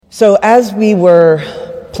So as we were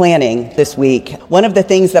planning this week, one of the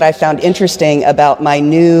things that I found interesting about my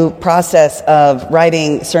new process of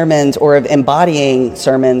writing sermons, or of embodying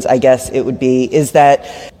sermons, I guess it would be, is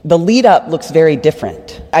that the lead up looks very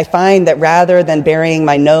different. I find that rather than burying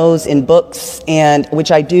my nose in books, and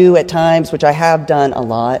which I do at times, which I have done a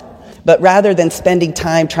lot, but rather than spending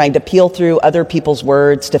time trying to peel through other people's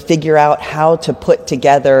words to figure out how to put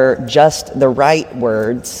together just the right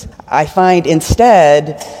words, I find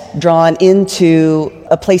instead drawn into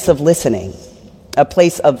a place of listening, a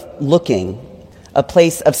place of looking, a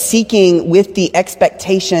place of seeking with the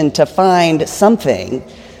expectation to find something.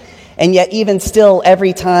 And yet even still,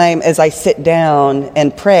 every time as I sit down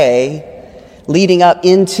and pray, leading up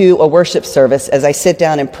into a worship service, as I sit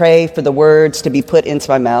down and pray for the words to be put into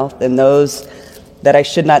my mouth and those that I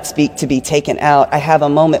should not speak to be taken out, I have a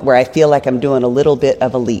moment where I feel like I'm doing a little bit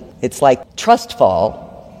of a leap. It's like trust fall,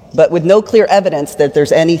 but with no clear evidence that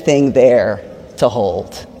there's anything there to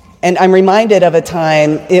hold. And I'm reminded of a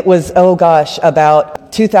time, it was,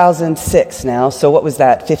 about 2006 now, so what was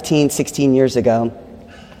that, 15, 16 years ago,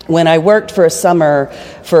 when I worked for a summer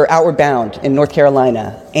for Outward Bound in North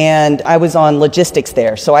Carolina, and I was on logistics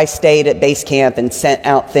there. So I stayed at base camp and sent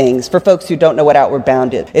out things. For folks who don't know what Outward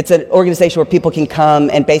Bound is, it's an organization where people can come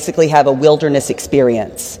and basically have a wilderness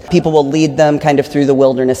experience. People will lead them kind of through the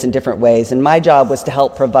wilderness in different ways, and my job was to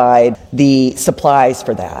help provide the supplies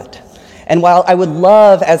for that. And while I would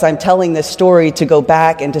love, as I'm telling this story, to go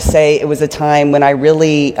back and to say it was a time when I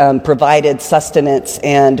really provided sustenance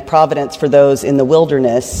and providence for those in the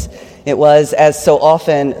wilderness, it was, as so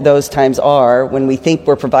often those times are, when we think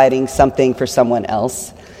we're providing something for someone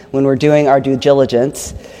else, when we're doing our due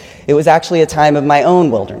diligence, it was actually a time of my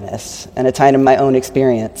own wilderness and a time of my own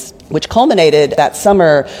experience, which culminated that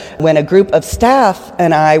summer when a group of staff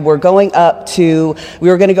and I were going we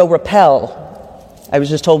were going to go rappel. I was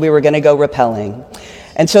just told we were going to go rappelling.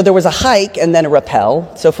 And so there was a hike and then a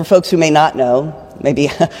rappel. So for folks who may not know, maybe,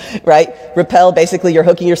 right? Rappel, basically you're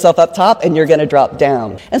hooking yourself up top and you're going to drop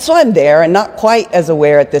down. And so I'm there and not quite as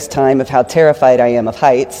aware at this time of how terrified I am of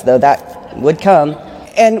heights, though that would come.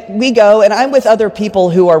 And we go, and I'm with other people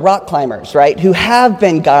who are rock climbers, right, who have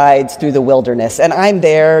been guides through the wilderness. And I'm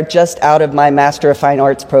there just out of my Master of Fine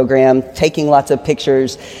Arts program, taking lots of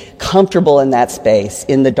pictures, comfortable in that space,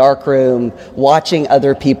 in the dark room, watching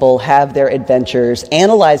other people have their adventures,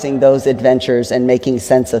 analyzing those adventures and making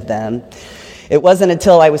sense of them. It wasn't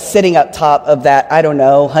until I was sitting up top of that,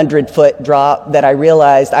 100-foot drop that I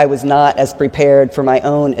realized I was not as prepared for my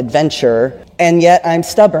own adventure. And yet I'm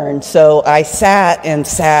stubborn, so I sat and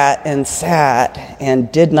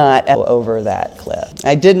did not go over that cliff.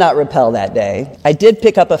 I did not rappel that day. I did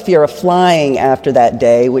pick up a fear of flying after that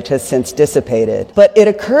day, which has since dissipated. But it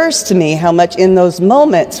occurs to me how much in those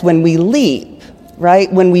moments when we leap, right,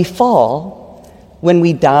 when we fall, when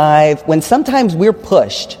we dive, when sometimes we're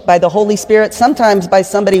pushed by the Holy Spirit, sometimes by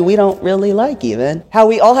somebody we don't really like even, how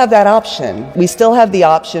we all have that option. We still have the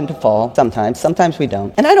option to fall sometimes we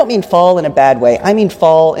don't. And I don't mean fall in a bad way. I mean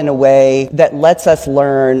fall in a way that lets us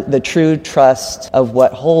learn the true trust of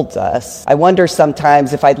what holds us. I wonder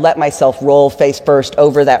sometimes if I'd let myself roll face first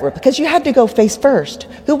over that, because you had to go face first.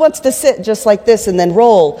 Who wants to sit just like this and then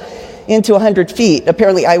roll into 100 feet?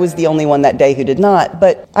 Apparently I was the only one that day who did not.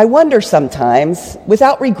 But I wonder sometimes,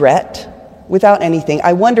 without regret, without anything,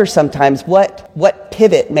 I wonder sometimes what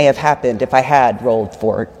pivot may have happened if I had rolled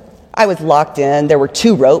forward. I was locked in. There were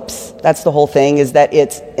 2 ropes. That's the whole thing, is that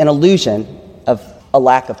it's an illusion of a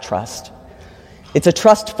lack of trust. It's a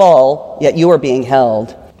trust fall, yet you are being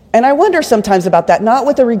held. And I wonder sometimes about that, not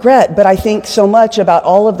with a regret, but I think so much about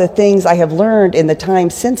all of the things I have learned in the time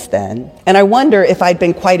since then. And I wonder if I'd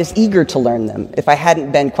been quite as eager to learn them, if I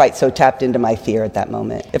hadn't been quite so tapped into my fear at that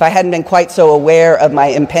moment, if I hadn't been quite so aware of my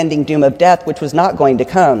impending doom of death, which was not going to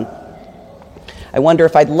come. I wonder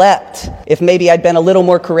if I'd leapt, if maybe I'd been a little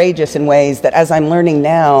more courageous in ways that, as I'm learning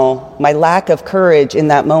now, my lack of courage in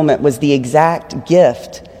that moment was the exact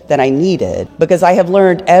gift that I needed, because I have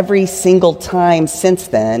learned every single time since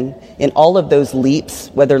then, in all of those leaps,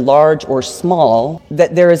 whether large or small,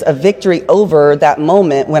 that there is a victory over that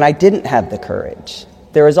moment when I didn't have the courage.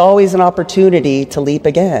 There is always an opportunity to leap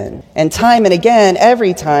again. And time and again,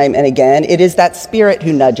 every time and again, it is that Spirit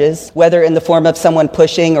who nudges, whether in the form of someone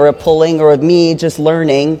pushing or a pulling or of me just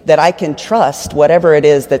learning that I can trust whatever it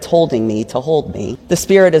is that's holding me to hold me. The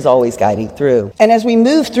Spirit is always guiding through. And as we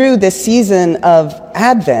move through this season of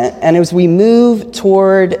Advent, and as we move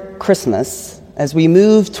toward Christmas, as we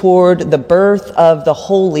move toward the birth of the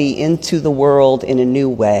holy into the world in a new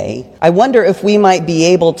way, I wonder if we might be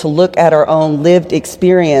able to look at our own lived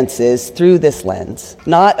experiences through this lens,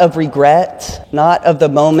 not of regret, not of the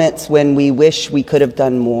moments when we wish we could have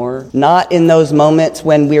done more, not in those moments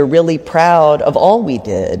when we're really proud of all we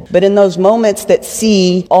did, but in those moments that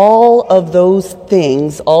see all of those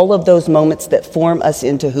things, all of those moments that form us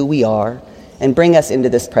into who we are, and bring us into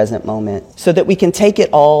this present moment so that we can take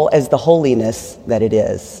it all as the holiness that it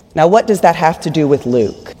is. Now, what does that have to do with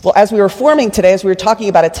Luke? Well, as we were forming today, as we were talking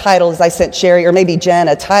about a title, as I sent Sherry, or maybe Jen,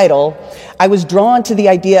 a title, I was drawn to the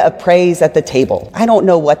idea of praise at the table. I don't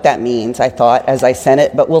know what that means, I thought, as I sent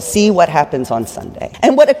it, but we'll see what happens on Sunday.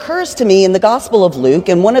 And what occurs to me in the Gospel of Luke,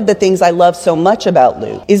 and one of the things I love so much about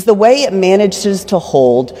Luke, is the way it manages to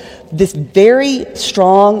hold this very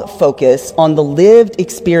strong focus on the lived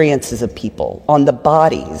experiences of people, on the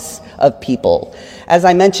bodies of people. As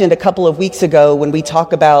I mentioned a couple of weeks ago, when we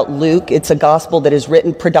talk about Luke, it's a gospel that is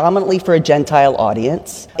written predominantly for a Gentile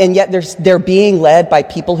audience, and yet they're being led by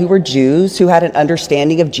people who were Jews, who had an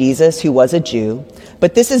understanding of Jesus, who was a Jew.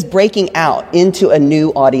 But this is breaking out into a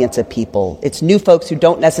new audience of people. It's new folks who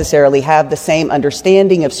don't necessarily have the same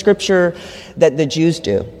understanding of Scripture that the Jews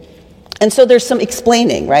do. And so there's some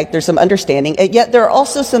explaining, right? There's some understanding. And yet there are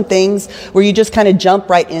also some things where you just kind of jump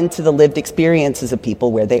right into the lived experiences of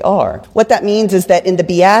people where they are. What that means is that in the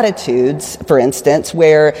Beatitudes, for instance,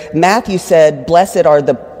 where Matthew said, "Blessed are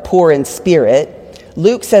the poor in spirit,"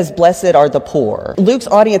 Luke says, "Blessed are the poor." Luke's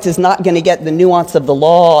audience is not going to get the nuance of the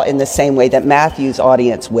law in the same way that Matthew's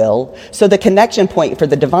audience will. So the connection point for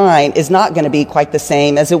the divine is not going to be quite the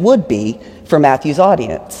same as it would be for Matthew's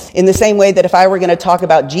audience. In the same way that if I were going to talk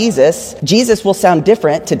about Jesus, Jesus will sound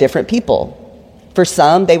different to different people. For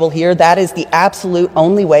some, they will hear that is the absolute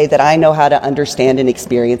only way that I know how to understand and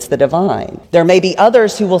experience the divine. There may be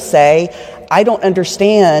others who will say, I don't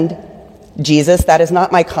understand Jesus, that is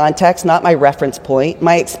not my context, not my reference point.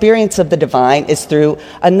 My experience of the divine is through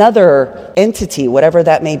another entity, whatever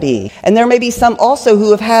that may be. And there may be some also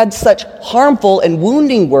who have had such harmful and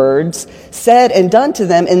wounding words said and done to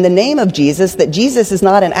them in the name of Jesus that Jesus is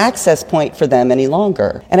not an access point for them any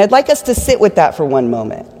longer. And I'd like us to sit with that for one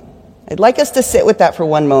moment.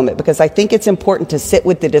 Because I think it's important to sit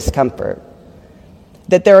with the discomfort.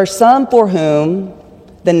 That there are some for whom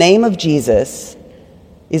the name of Jesus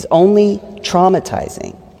is only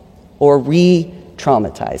traumatizing or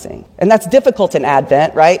re-traumatizing. And that's difficult in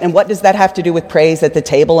Advent, right? And what does that have to do with praise at the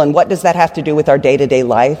table? And what does that have to do with our day-to-day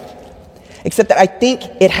life? Except that I think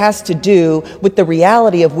it has to do with the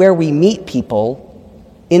reality of where we meet people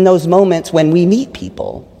in those moments when we meet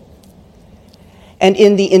people. And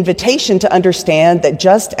in the invitation to understand that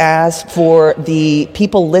just as for the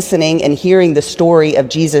people listening and hearing the story of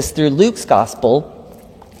Jesus through Luke's gospel,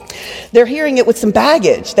 they're hearing it with some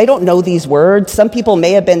baggage. They don't know these words. Some people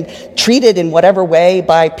may have been treated in whatever way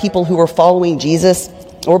by people who were following Jesus,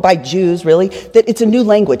 or by Jews, really, that it's a new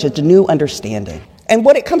language, it's a new understanding. And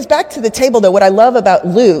what it comes back to the table, though, what I love about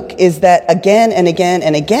Luke is that again and again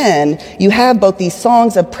and again, you have both these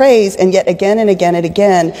songs of praise, and yet again and again and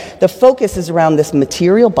again, the focus is around this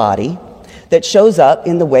material body that shows up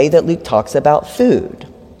in the way that Luke talks about food.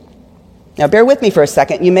 Now, bear with me for a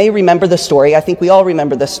second. You may remember the story. I think we all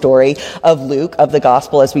remember the story of Luke, of the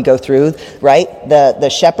gospel as we go through, right? The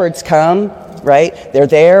shepherds come, right? They're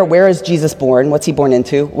there. Where is Jesus born? What's he born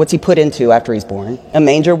into? What's he put into after he's born? A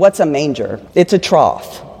manger. What's a manger? It's a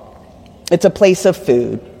trough. It's a place of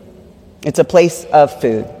food. It's a place of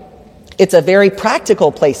food. It's a very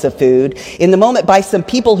practical place of food in the moment by some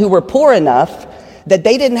people who were poor enough that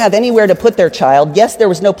they didn't have anywhere to put their child. Yes, there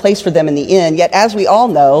was no place for them in the inn, yet as we all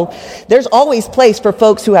know, there's always place for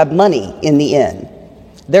folks who have money in the inn.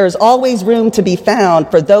 There's always room to be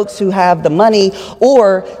found for those who have the money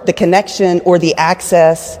or the connection or the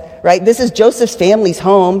access, right? This is Joseph's family's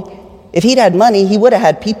home. If he'd had money, he would have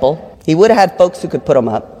had people. He would have had folks who could put him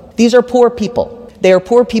up. These are poor people. They are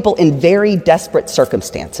poor people in very desperate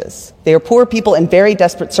circumstances. They are poor people in very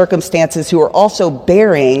desperate circumstances who are also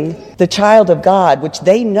bearing the child of God, which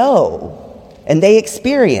they know and they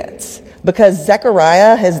experience. Because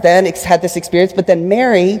Zechariah has then had this experience, but then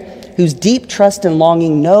Mary, whose deep trust and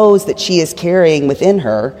longing knows that she is carrying within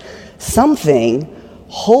her something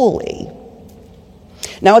holy.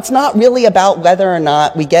 Now, it's not really about whether or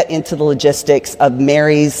not we get into the logistics of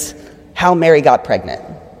how Mary got pregnant.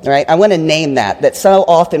 All right, I want to name that so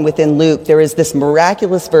often within Luke, there is this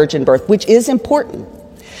miraculous virgin birth, which is important.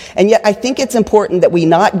 And yet I think it's important that we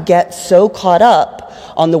not get so caught up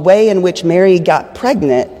on the way in which Mary got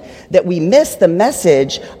pregnant that we miss the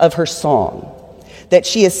message of her song. that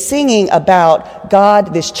she is singing about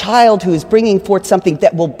God, this child who is bringing forth something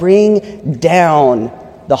that will bring down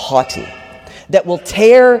the haughty, that will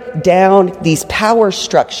tear down these power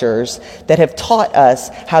structures that have taught us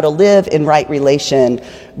how to live in right relation,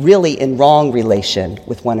 really in wrong relation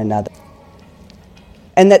with one another.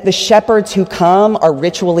 And that the shepherds who come are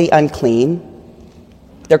ritually unclean.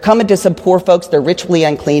 They're coming to some poor folks, they're ritually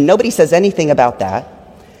unclean. Nobody says anything about that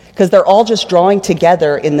because they're all just drawing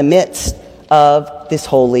together in the midst of this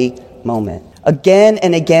holy moment. Again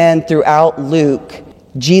and again throughout Luke,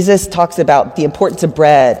 Jesus talks about the importance of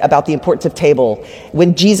bread, about the importance of table.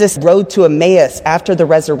 When Jesus rode to Emmaus after the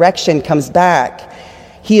resurrection comes back,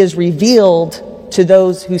 he is revealed to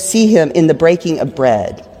those who see him in the breaking of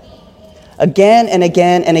bread. Again and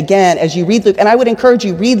again and again, as you read Luke, and I would encourage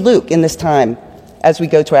you, read Luke in this time as we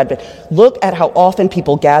go to Advent. Look at how often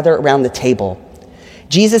people gather around the table.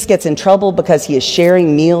 Jesus gets in trouble because he is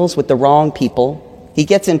sharing meals with the wrong people. He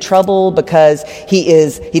gets in trouble because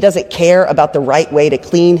he doesn't care about the right way to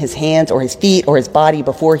clean his hands or his feet or his body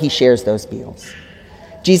before he shares those meals.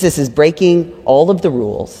 Jesus is breaking all of the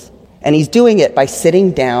rules, and he's doing it by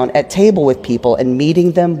sitting down at table with people and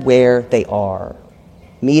meeting them where they are.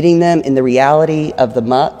 Meeting them in the reality of the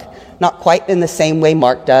muck, not quite in the same way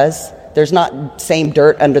Mark does. There's not same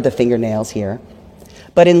dirt under the fingernails here.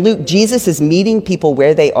 But in Luke, Jesus is meeting people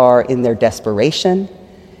where they are in their desperation,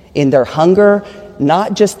 in their hunger,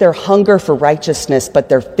 not just their hunger for righteousness, but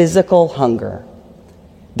their physical hunger,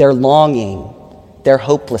 their longing, their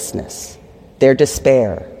hopelessness, their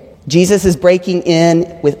despair. Jesus is breaking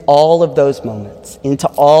in with all of those moments, into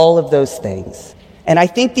all of those things. And I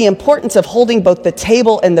think the importance of holding both the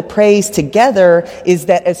table and the praise together is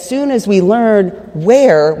that as soon as we learn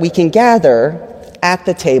where we can gather at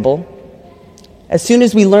the table, as soon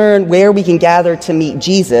as we learn where we can gather to meet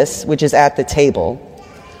Jesus, which is at the table,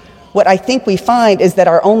 what I think we find is that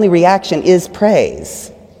our only reaction is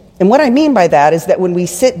praise. And what I mean by that is that when we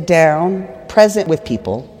sit down, present with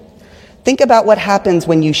people, think about what happens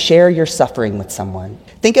when you share your suffering with someone.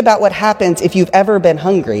 Think about what happens if you've ever been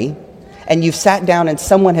hungry and you've sat down and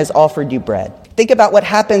someone has offered you bread. Think about what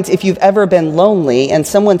happens if you've ever been lonely and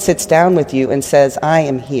someone sits down with you and says, I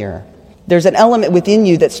am here. There's an element within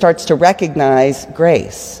you that starts to recognize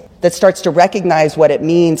grace, that starts to recognize what it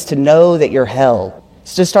means to know that you're held.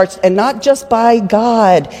 So starts, and not just by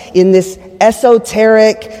God in this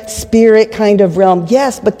esoteric spirit kind of realm,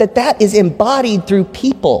 yes, but that is embodied through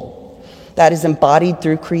people. That is embodied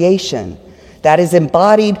through creation. That is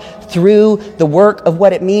embodied through the work of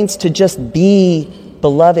what it means to just be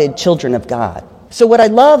beloved children of God. So what I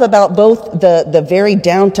love about both the very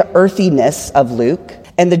down-to-earthiness of Luke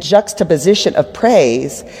and the juxtaposition of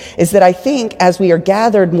praise is that I think as we are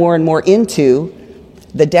gathered more and more into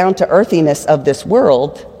the down-to-earthiness of this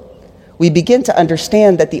world, we begin to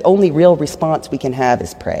understand that the only real response we can have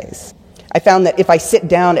is praise. I found that if I sit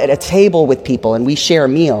down at a table with people and we share a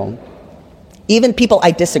meal, even people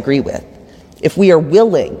I disagree with, if we are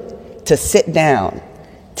willing to sit down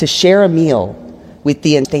to share a meal with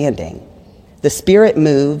the understanding, the Spirit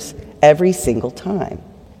moves every single time.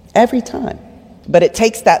 Every time. But it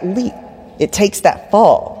takes that leap. It takes that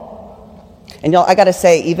fall. And y'all, I got to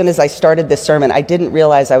say, even as I started this sermon, I didn't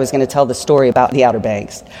realize I was going to tell the story about the Outer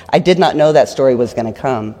Banks. I did not know that story was going to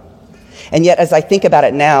come. And yet, as I think about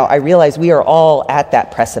it now, I realize we are all at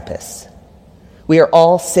that precipice. We are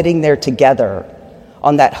all sitting there together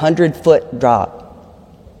on that 100-foot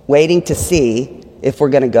drop, waiting to see if we're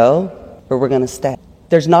going to go or we're going to stay.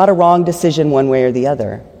 There's not a wrong decision one way or the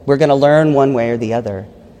other. We're going to learn one way or the other.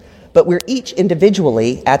 But we're each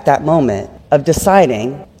individually at that moment of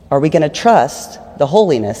deciding, are we going to trust the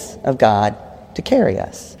holiness of God to carry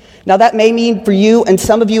us? Now that may mean for you and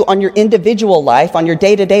some of you on your individual life, on your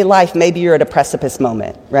day-to-day life, maybe you're at a precipice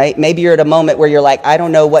moment, right? Maybe you're at a moment where you're like, I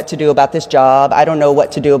don't know what to do about this job. I don't know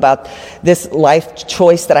what to do about this life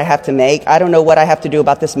choice that I have to make. I don't know what I have to do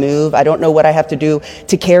about this move. I don't know what I have to do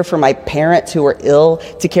to care for my parents who are ill,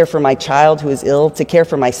 to care for my child who is ill, to care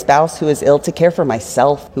for my spouse who is ill, to care for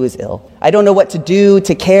myself who is ill. I don't know what to do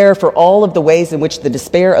to care for all of the ways in which the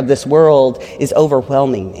despair of this world is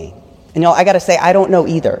overwhelming me. And I got to say, I don't know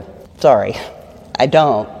either. Sorry, I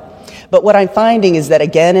don't. But what I'm finding is that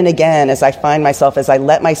again and again, as I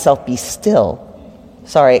let myself be still,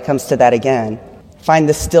 sorry, it comes to that again, find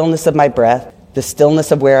the stillness of my breath, the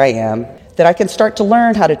stillness of where I am, that I can start to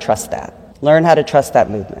learn how to trust that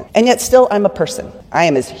movement. And yet still, I'm a person. I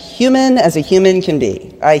am as human as a human can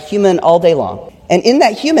be. I human all day long. And in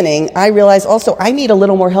that humaning, I realize also I need a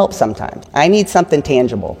little more help sometimes. I need something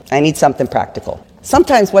tangible. I need something practical.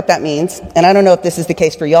 Sometimes what that means, and I don't know if this is the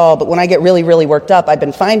case for y'all, but when I get really, really worked up, I've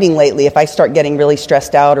been finding lately if I start getting really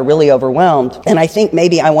stressed out or really overwhelmed, and I think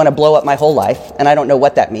maybe I want to blow up my whole life, and I don't know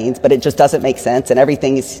what that means, but it just doesn't make sense, and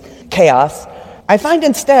everything is chaos. I find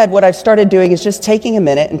instead what I've started doing is just taking a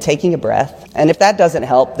minute and taking a breath. And if that doesn't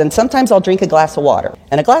help, then sometimes I'll drink a glass of water.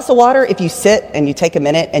 And a glass of water, if you sit and you take a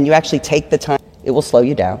minute and you actually take the time, it will slow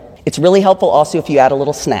you down. It's really helpful also if you add a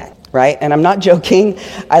little snack, right? And I'm not joking.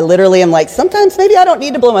 I literally am like, sometimes maybe I don't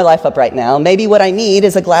need to blow my life up right now. Maybe what I need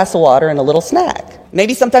is a glass of water and a little snack.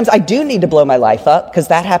 Maybe sometimes I do need to blow my life up, because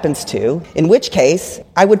that happens too. In which case,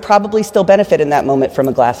 I would probably still benefit in that moment from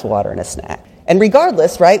a glass of water and a snack. And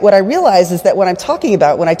regardless, right, what I realize is that when I talk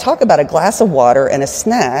about a glass of water and a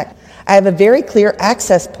snack, I have a very clear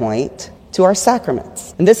access point to our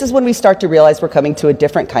sacraments. And this is when we start to realize we're coming to a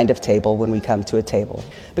different kind of table when we come to a table.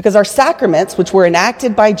 Because our sacraments, which were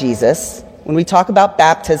enacted by Jesus, when we talk about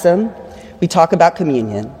baptism, we talk about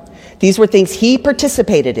communion, these were things he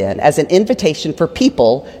participated in as an invitation for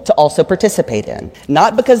people to also participate in.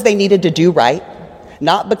 Not because they needed to do right,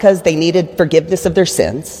 not because they needed forgiveness of their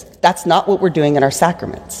sins. That's not what we're doing in our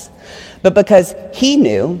sacraments. But because he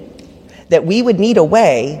knew that we would need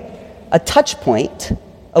a touch point,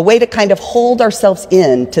 a way to kind of hold ourselves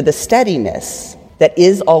in to the steadiness that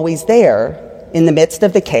is always there in the midst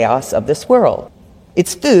of the chaos of this world.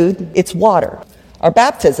 It's food, it's water. Our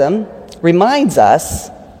baptism reminds us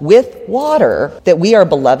with water that we are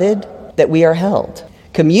beloved, that we are held.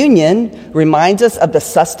 Communion reminds us of the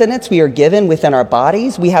sustenance we are given within our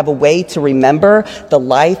bodies. We have a way to remember the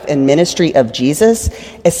life and ministry of Jesus,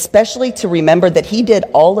 especially to remember that he did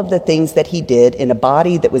all of the things that he did in a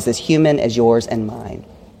body that was as human as yours and mine.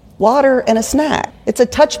 Water and a snack. It's a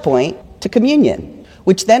touch point to communion,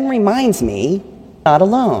 which then reminds me, not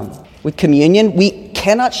alone. With communion, we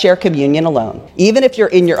cannot share communion alone. Even if you're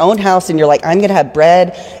in your own house and you're like, I'm going to have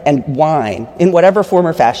bread and wine, in whatever form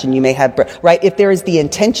or fashion you may have bread, right? If there is the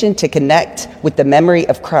intention to connect with the memory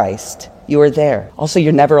of Christ, you are there. Also,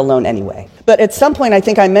 you're never alone anyway. But at some point, I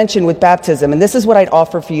think I mentioned with baptism, and this is what I'd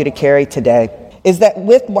offer for you to carry today, is that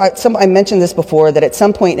I mentioned this before, that at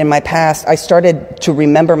some point in my past, I started to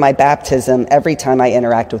remember my baptism every time I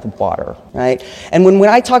interact with water, right? And when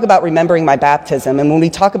I talk about remembering my baptism, and when we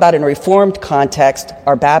talk about in a Reformed context,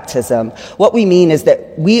 our baptism, what we mean is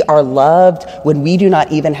that we are loved when we do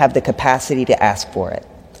not even have the capacity to ask for it.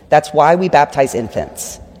 That's why we baptize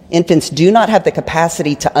infants. Infants do not have the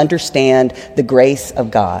capacity to understand the grace of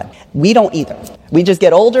God. We don't either. We just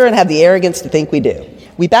get older and have the arrogance to think we do.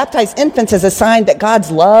 We baptize infants as a sign that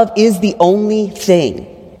God's love is the only thing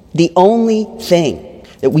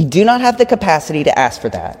that we do not have the capacity to ask for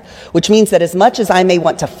that, which means that as much as I may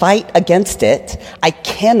want to fight against it, I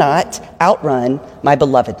cannot outrun my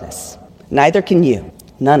belovedness. Neither can you,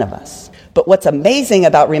 none of us. But what's amazing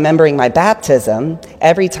about remembering my baptism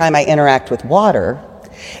every time I interact with water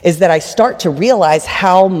is that I start to realize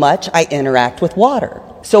how much I interact with water.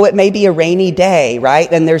 So it may be a rainy day, right?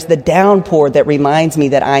 And there's the downpour that reminds me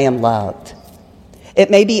that I am loved.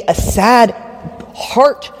 It may be a sad,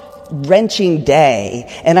 heart-wrenching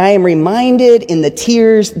day, and I am reminded in the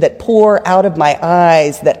tears that pour out of my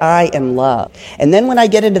eyes that I am loved. And then when I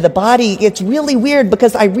get into the body, it's really weird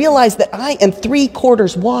because I realize that I am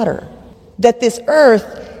 3/4 water, that this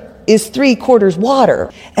earth is 3/4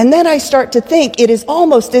 water. And then I start to think it is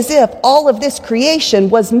almost as if all of this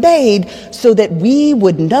creation was made so that we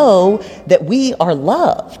would know that we are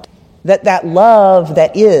loved, that love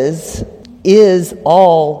that is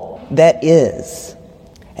all that is.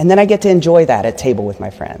 And then I get to enjoy that at table with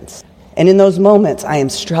my friends. And in those moments, I am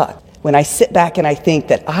struck when I sit back and I think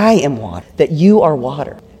that I am water, that you are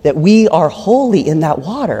water, that we are holy in that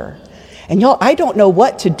water. And y'all, I don't know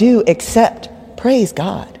what to do except praise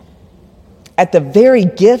God at the very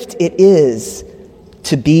gift it is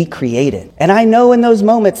to be created. And I know in those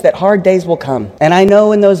moments that hard days will come. And I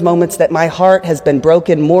know in those moments that my heart has been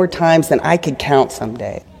broken more times than I could count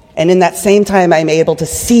someday. And in that same time, I'm able to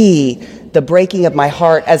see the breaking of my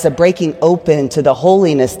heart as a breaking open to the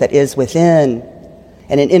holiness that is within,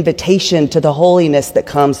 and an invitation to the holiness that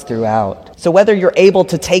comes throughout. So whether you're able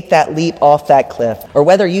to take that leap off that cliff, or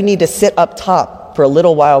whether you need to sit up top for a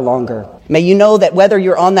little while longer, may you know that whether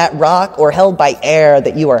you're on that rock or held by air,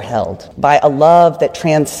 that you are held by a love that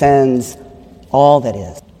transcends all that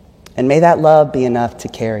is. And may that love be enough to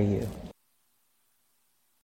carry you.